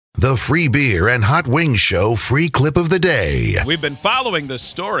The free beer and hot wings show free clip of the day. We've been following this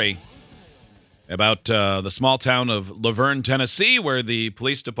story about the small town of Laverne, Tennessee, where the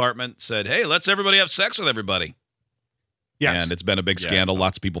police department said, hey, let's everybody have sex with everybody. Yes. And it's been a big scandal.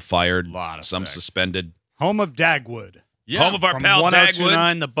 Lots of people fired, Lot of some sex. suspended. Home of Dagwood. Home of our From pal Dagwood,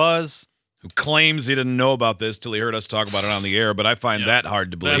 1029 The Buzz. who claims he didn't know about this till he heard us talk about it on the air, but I find that hard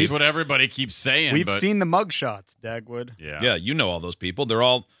to believe. That's what everybody keeps saying. We've but seen the mugshots, Dagwood. Yeah, you know all those people. They're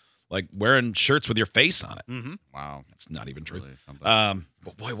all like wearing shirts with your face on it. Mm-hmm. Wow. That's not even true. Really something.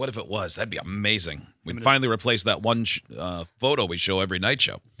 But boy, what if it was? That'd be amazing. We'd finally replace that one photo we show every night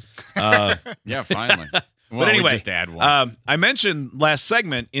show. Yeah, finally. Well, But anyway, we just add one. I mentioned last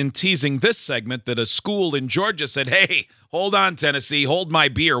segment in teasing this segment that a school in Georgia said, hey, hold on, Tennessee, hold my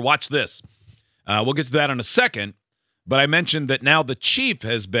beer, watch this. We'll get to that in a second. But I mentioned that now the chief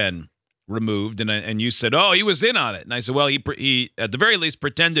has been removed, and you said, oh, he was in on it. And I said, well, he at the very least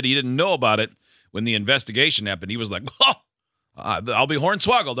pretended he didn't know about it when the investigation happened. He was like, oh, I'll be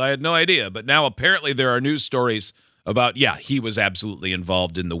hornswoggled. I had no idea. But now apparently there are news stories about, he was absolutely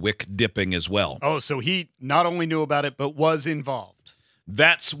involved in the wick dipping as well. Oh, so he not only knew about it, but was involved.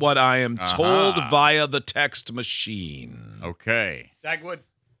 That's what I am told via the text machine. Okay. Dagwood.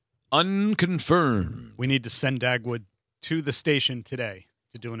 Unconfirmed. We need to send Dagwood to the station today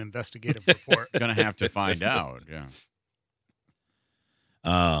to do an investigative report. Gonna have to find out. Yeah.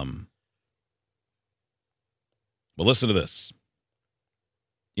 Well, listen to this.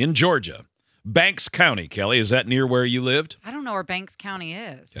 In Georgia, Banks County, Kelly, is that near where you lived? I don't know where Banks County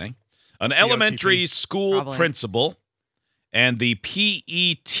is. Okay. An the elementary OTP. school Probably. principal and the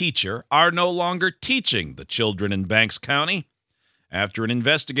PE teacher are no longer teaching the children in Banks County after an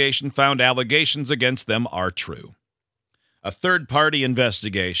investigation found allegations against them are true. A third-party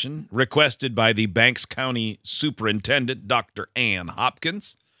investigation requested by the Banks County Superintendent, Dr. Ann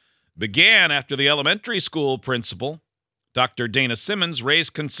Hopkins, began after the elementary school principal, Dr. Dana Simmons,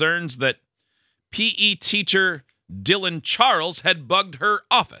 raised concerns that PE teacher Dylan Charles had bugged her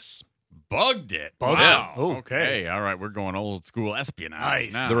office. Bugged it. Bugged Wow. it. Oh, okay. All right. We're going old school espionage.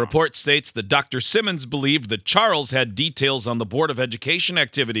 Nice. now. The report states that Dr. Simmons believed that Charles had details on the Board of Education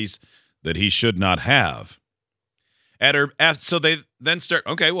activities that he should not have. So they then start,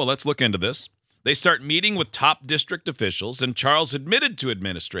 okay, well, let's look into this. They start meeting with top district officials, and Charles admitted to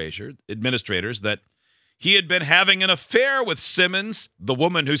administrators that he had been having an affair with Simmons, the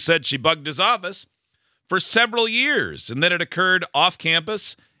woman who said she bugged his office, for several years, and that it occurred off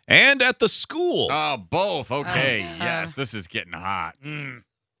campus and at the school. Oh, both. Okay. Oh. Yes, this is getting hot.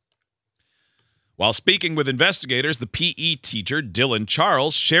 While speaking with investigators, the PE teacher, Dylan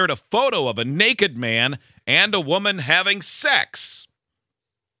Charles, shared a photo of a naked man and a woman having sex.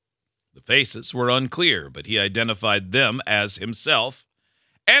 The faces were unclear, but he identified them as himself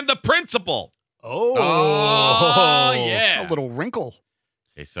and the principal. Oh, yeah. A little wrinkle.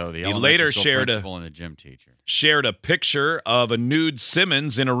 Okay, so the He elementary later school shared principal and the gym teacher. Shared a picture of a nude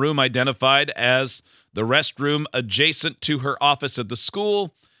Simmons in a room identified as the restroom adjacent to her office at the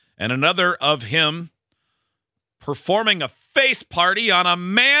school, and another of him performing a face party on a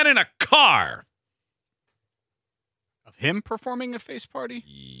man in a car. Of him performing a face party?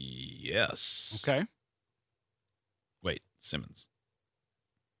 Yes. Okay. Wait, Simmons.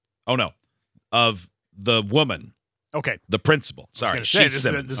 Oh, no. Of the woman, Okay. the principal. Sorry, Gonna say, she's this is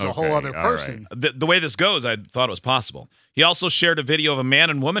Simmons. a whole Okay, other all right. person. The way this goes, I thought it was possible. He also shared a video of a man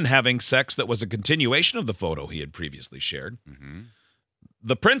and woman having sex that was a continuation of the photo he had previously shared. Mm-hmm.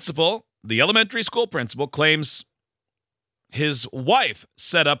 The principal, the elementary school principal, claims his wife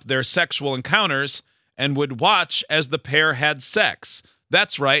set up their sexual encounters and would watch as the pair had sex.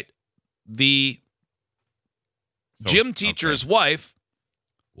 That's right. The gym teacher's wife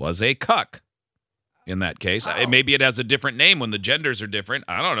was a cuck in that case. Oh. Maybe it has a different name when the genders are different.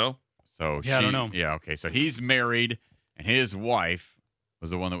 I don't know. So Yeah, I don't know. Yeah, okay. So he's married, and his wife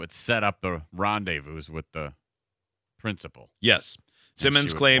was the one that would set up the rendezvous with the principal. Yes. And Simmons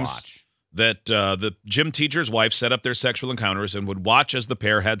she would claims watch. that the gym teacher's wife set up their sexual encounters and would watch as the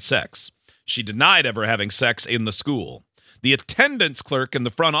pair had sex. She denied ever having sex in the school. The attendance clerk in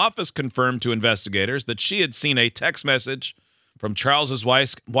the front office confirmed to investigators that she had seen a text message from Charles's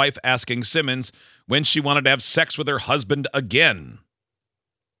wife asking Simmons when she wanted to have sex with her husband again.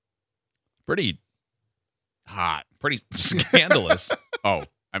 Pretty hot. Pretty scandalous. Oh,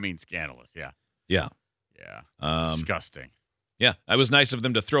 I mean scandalous. Yeah. Yeah. Yeah. Disgusting. Yeah. It was nice of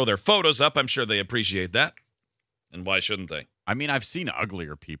them to throw their photos up. I'm sure they appreciate that. And why shouldn't they? I mean, I've seen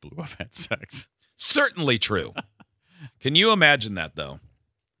uglier people who have had sex. Certainly true. Can you imagine that, though?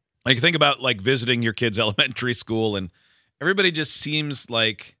 Like, think about, like, visiting your kid's elementary school, and everybody just seems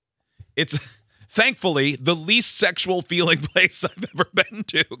like It's thankfully the least sexual feeling place I've ever been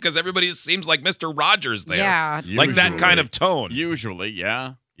to because everybody seems like Mr. Rogers there. Yeah. Like that kind of tone. Usually,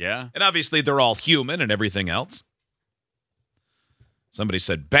 yeah. Yeah. And obviously they're all human and everything else. Somebody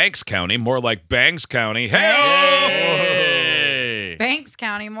said Banks County, more like Bangs County. Hey! Banks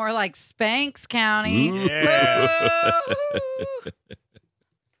County, more like Spanks County. Yeah.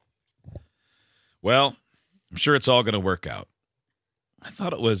 Well, I'm sure it's all going to work out. I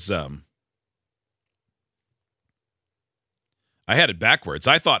thought it was I had it backwards.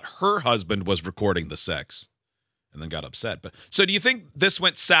 I thought her husband was recording the sex and then got upset. But so do you think this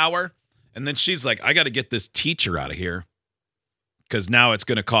went sour? And then she's like, I got to get this teacher out of here because now it's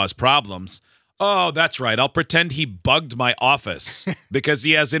going to cause problems. Oh, that's right. I'll pretend he bugged my office because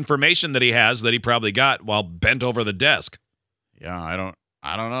he has information that he has that he probably got while bent over the desk. Yeah, I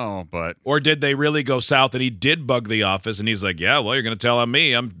don't know, but Or did they really go south and he did bug the office and he's like, yeah, well, you're going to tell on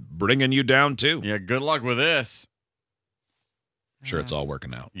me. I'm bringing you down too. yeah, good luck with this. I'm sure it's all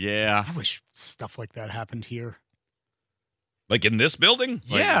working out. Yeah. I wish stuff like that happened here. Like in this building?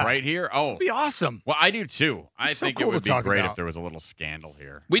 Like Yeah. right here. Oh, It'd be awesome. well, I do too. I It's so think cool it would to be talk great about. if there was a little scandal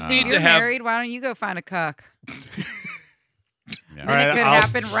here. We need You're to have married. Why don't you go find a cuck? Yeah. Then All right, it could I'll-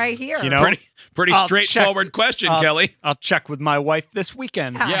 happen right here. You know, pretty I'll straightforward check- question, I'll- Kelly. I'll check with my wife this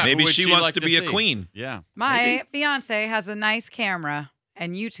weekend. Yeah. Yeah, Maybe who would she she wants like to to be a see? queen. Yeah. My fiance has a nice camera,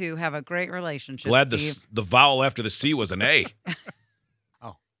 and you two have a great relationship. Glad Steve. the vowel after the C was an A.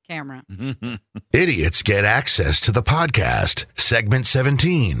 Camera. Idiots get access to the podcast, segment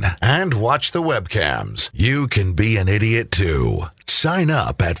 17, and watch the webcams. You can be an idiot too. Sign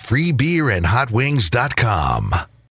up at freebeerandhotwings.com.